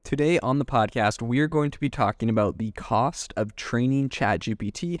Today on the podcast, we are going to be talking about the cost of training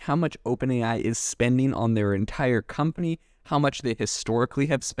ChatGPT, how much OpenAI is spending on their entire company, how much they historically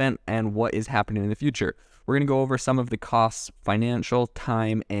have spent, and what is happening in the future. We're going to go over some of the costs, financial,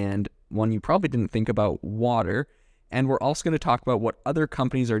 time, and one you probably didn't think about, water. And we're also going to talk about what other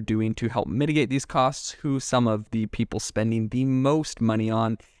companies are doing to help mitigate these costs, who some of the people spending the most money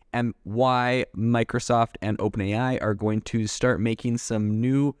on, and why Microsoft and OpenAI are going to start making some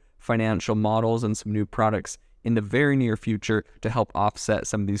new financial models and some new products in the very near future to help offset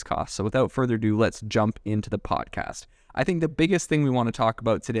some of these costs. So without further ado, let's jump into the podcast. I think the biggest thing we want to talk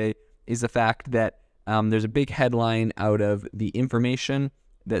about today is the fact that there's a big headline out of The Information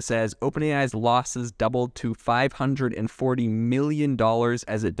that says OpenAI's losses doubled to $540 million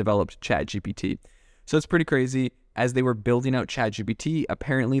as it developed ChatGPT. So it's pretty crazy. As they were building out ChatGPT,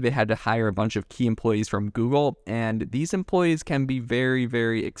 apparently they had to hire a bunch of key employees from Google, and these employees can be very,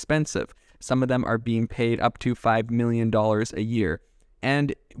 very expensive. Some of them are being paid up to $5 million a year.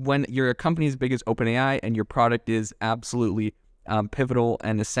 And when you're a company as big as OpenAI and your product is absolutely pivotal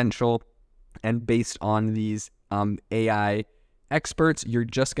and essential and based on these AI experts, you're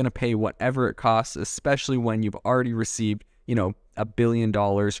just going to pay whatever it costs, especially when you've already received, $1 billion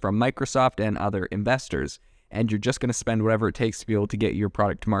from Microsoft and other investors. And you're just going to spend whatever it takes to be able to get your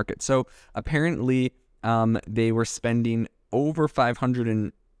product to market. So apparently they were spending over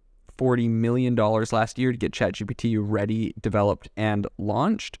 $540 million last year to get ChatGPT ready, developed, and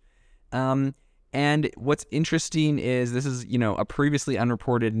launched. And what's interesting is this is, a previously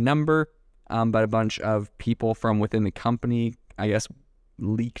unreported number, but a bunch of people from within the company, I guess,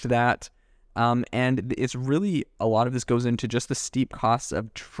 leaked that. And it's really, a lot of this goes into just the steep costs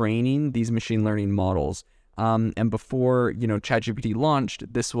of training these machine learning models. And before, ChatGPT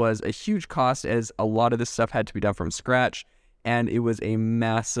launched, this was a huge cost as a lot of this stuff had to be done from scratch, and it was a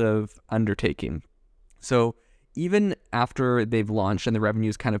massive undertaking. So even after they've launched and the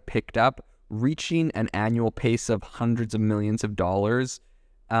revenues kind of picked up, reaching an annual pace of hundreds of millions of dollars,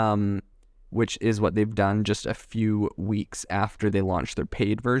 which is what they've done just a few weeks after they launched their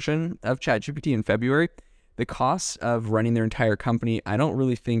paid version of ChatGPT in February, the costs of running their entire company, I don't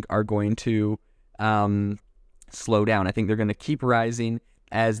really think are going to slow down. I think they're going to keep rising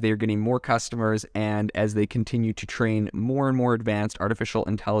as they're getting more customers and as they continue to train more and more advanced artificial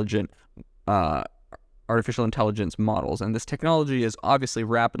intelligence models. And this technology is obviously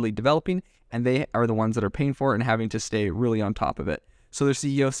rapidly developing, and they are the ones that are paying for it and having to stay really on top of it. So their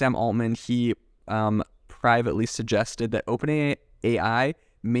CEO, Sam Altman, he privately suggested that OpenAI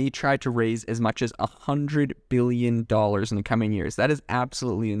may try to raise as much as $100 billion in the coming years. That is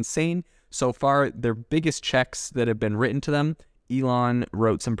absolutely insane. So far, their biggest checks that have been written to them, Elon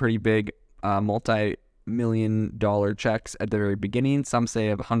wrote some pretty big multi-million-dollar checks at the very beginning. Some say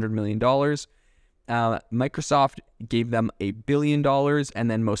of $100 million. Microsoft gave them $1 billion,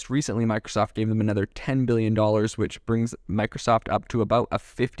 and then most recently, Microsoft gave them another $10 billion, which brings Microsoft up to about a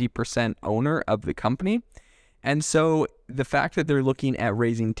 50% owner of the company. And so the fact that they're looking at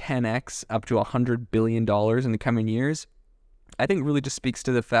raising 10x up to $100 billion in the coming years, I think really just speaks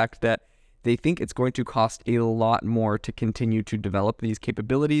to the fact that they think it's going to cost a lot more to continue to develop these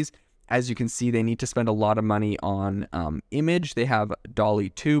capabilities. As you can see, they need to spend a lot of money on image. They have DALL-E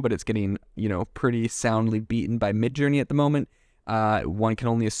 2, but it's getting, pretty soundly beaten by Midjourney at the moment. One can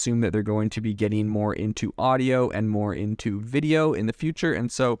only assume that they're going to be getting more into audio and more into video in the future.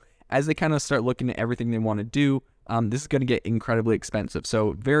 And so as they kind of start looking at everything they want to do, this is going to get incredibly expensive.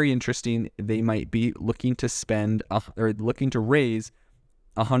 So very interesting. They might be looking to looking to raise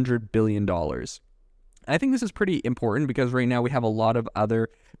 $100 billion. I think this is pretty important because right now we have a lot of other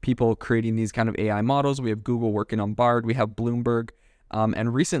people creating these kind of AI models. We have Google working on Bard. We have Bloomberg.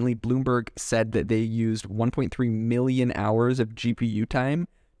 And recently Bloomberg said that they used 1.3 million hours of GPU time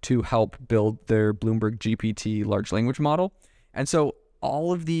to help build their Bloomberg GPT large language model. And so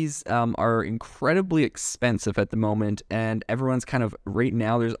all of these are incredibly expensive at the moment. And everyone's kind of, right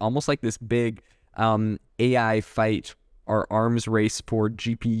now, there's almost like this big AI fight or arms race for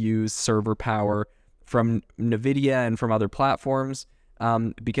GPUs, server power from NVIDIA and from other platforms,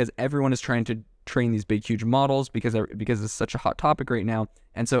 because everyone is trying to train these big, huge models because it's such a hot topic right now.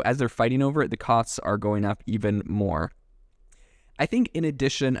 And so as they're fighting over it, the costs are going up even more. I think in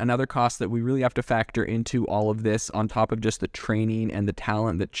addition, another cost that we really have to factor into all of this on top of just the training and the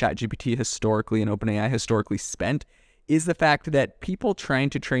talent that ChatGPT historically and OpenAI historically spent is the fact that people trying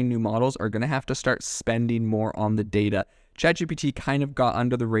to train new models are going to have to start spending more on the data. ChatGPT kind of got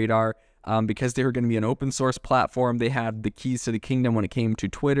under the radar because they were going to be an open source platform. They had the keys to the kingdom when it came to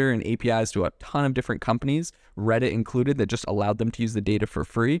Twitter and APIs to a ton of different companies, Reddit included, that just allowed them to use the data for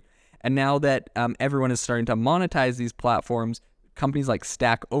free. And now that everyone is starting to monetize these platforms, companies like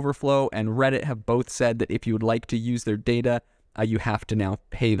Stack Overflow and Reddit have both said that if you would like to use their data, you have to now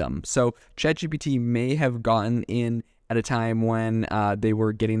pay them. So ChatGPT may have gotten in at a time when they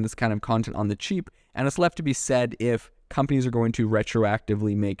were getting this kind of content on the cheap, and it's left to be said if companies are going to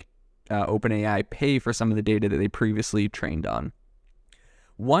retroactively make OpenAI pay for some of the data that they previously trained on.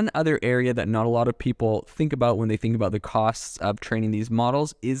 One other area that not a lot of people think about when they think about the costs of training these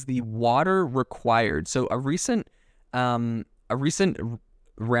models is the water required. So a recent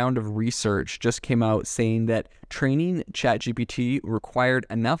round of research just came out saying that training ChatGPT required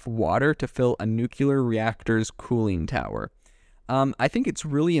enough water to fill a nuclear reactor's cooling tower. I think it's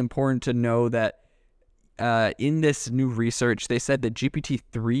really important to know that in this new research, they said that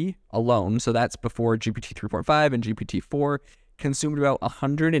GPT-3 alone, so that's before GPT 3.5 and GPT-4, consumed about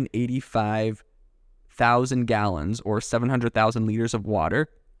 185,000 gallons or 700,000 liters of water.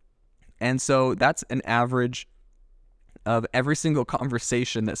 And so that's an average of every single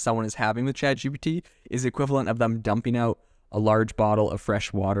conversation that someone is having with ChatGPT is equivalent of them dumping out a large bottle of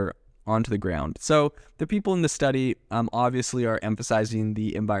fresh water onto the ground. So the people in the study obviously are emphasizing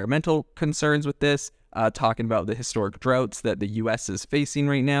the environmental concerns with this, talking about the historic droughts that the US is facing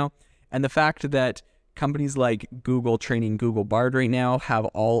right now, and the fact that companies like Google training Google Bard right now have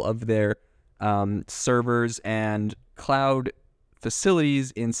all of their servers and cloud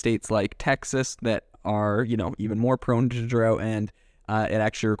facilities in states like Texas that are, even more prone to drought, and it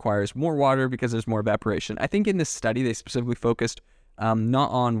actually requires more water because there's more evaporation. I think in this study, they specifically focused not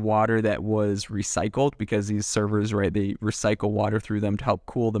on water that was recycled, because these servers, right, they recycle water through them to help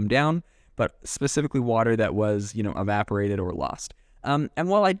cool them down, but specifically water that was, evaporated or lost. And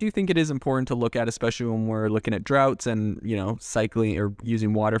while I do think it is important to look at, especially when we're looking at droughts and, cycling or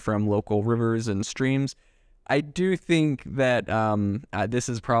using water from local rivers and streams, I do think that this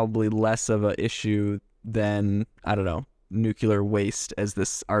is probably less of an issue than, nuclear waste, as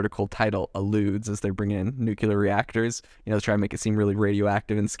this article title alludes, as they're bringing in nuclear reactors, to try and make it seem really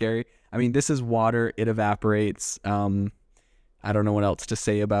radioactive and scary. I mean, this is water. It evaporates. I don't know what else to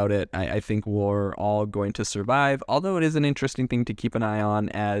say about it. I think we're all going to survive, although it is an interesting thing to keep an eye on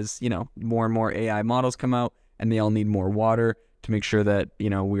as, more and more AI models come out and they all need more water to make sure that,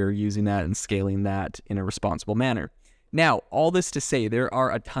 we're using that and scaling that in a responsible manner. Now, all this to say, there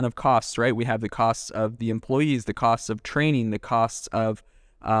are a ton of costs, right? We have the costs of the employees, the costs of training, the costs of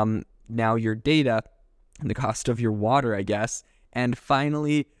now your data, and the cost of your water, I guess. And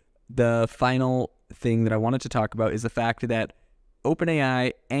finally, the final thing that I wanted to talk about is the fact that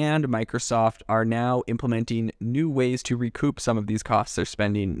OpenAI and Microsoft are now implementing new ways to recoup some of these costs they're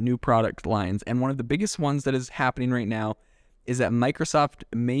spending, new product lines. And one of the biggest ones that is happening right now is that Microsoft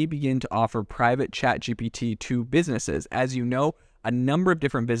may begin to offer private ChatGPT to businesses. As you know, a number of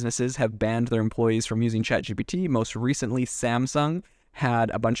different businesses have banned their employees from using ChatGPT. Most recently, Samsung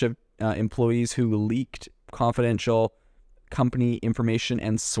had a bunch of employees who leaked confidential company information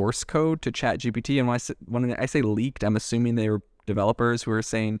and source code to ChatGPT. And when I say leaked, I'm assuming they were developers who are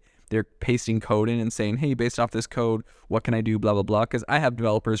saying they're pasting code in and saying, hey, based off this code, what can I do, blah, blah, blah. Because I have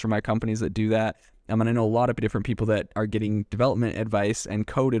developers for my companies that do that. And I know a lot of different people that are getting development advice and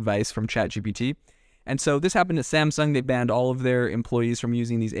code advice from ChatGPT. And so this happened at Samsung. They banned all of their employees from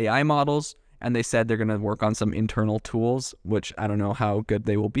using these AI models. And they said they're going to work on some internal tools, which I don't know how good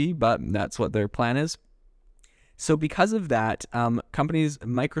they will be, but that's what their plan is. So because of that, companies,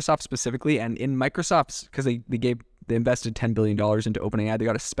 Microsoft specifically, and in Microsoft's, because they invested $10 billion into OpenAI, they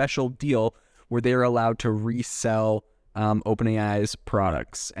got a special deal where they're allowed to resell OpenAI's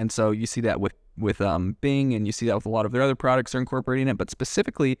products. And so you see that with Bing, and you see that with a lot of their other products are incorporating it, but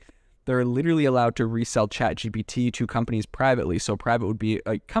specifically, they're literally allowed to resell ChatGPT to companies privately. So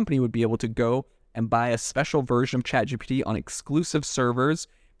a company would be able to go and buy a special version of ChatGPT on exclusive servers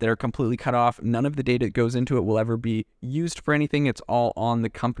that are completely cut off. None of the data that goes into it will ever be used for anything. It's all on the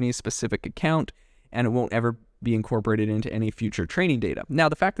company's specific account, and it won't ever be incorporated into any future training data. Now,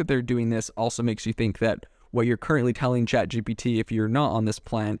 the fact that they're doing this also makes you think that what you're currently telling ChatGPT, if you're not on this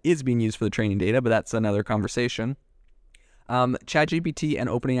plan, is being used for the training data, but that's another conversation. ChatGPT and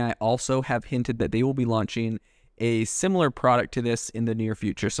OpenAI also have hinted that they will be launching a similar product to this in the near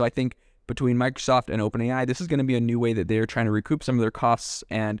future. So I think between Microsoft and OpenAI, this is going to be a new way that they're trying to recoup some of their costs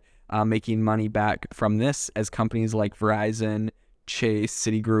and making money back from this, as companies like Verizon, Chase,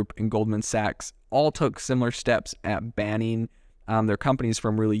 Citigroup, and Goldman Sachs all took similar steps at banning their companies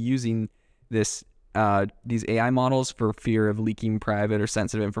from really using this these AI models for fear of leaking private or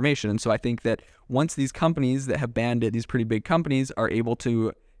sensitive information. And so I think that once these companies that have banned it, these pretty big companies, are able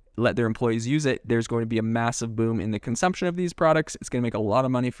to let their employees use it, there's going to be a massive boom in the consumption of these products. It's going to make a lot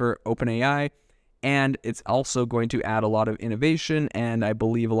of money for OpenAI, and it's also going to add a lot of innovation and I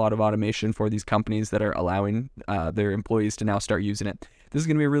believe a lot of automation for these companies that are allowing their employees to now start using it. This is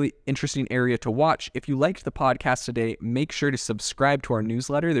going to be a really interesting area to watch. If you liked the podcast today, make sure to subscribe to our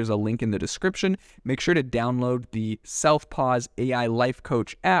newsletter. There's a link in the description. Make sure to download the Self-Pause AI Life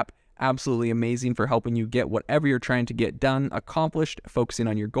Coach app. Absolutely amazing for helping you get whatever you're trying to get done, accomplished, focusing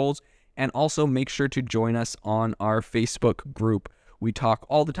on your goals. And also make sure to join us on our Facebook group. We talk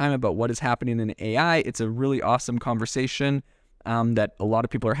all the time about what is happening in AI. It's a really awesome conversation that a lot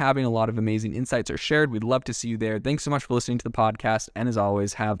of people are having. A lot of amazing insights are shared. We'd love to see you there. Thanks so much for listening to the podcast. And as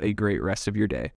always, have a great rest of your day.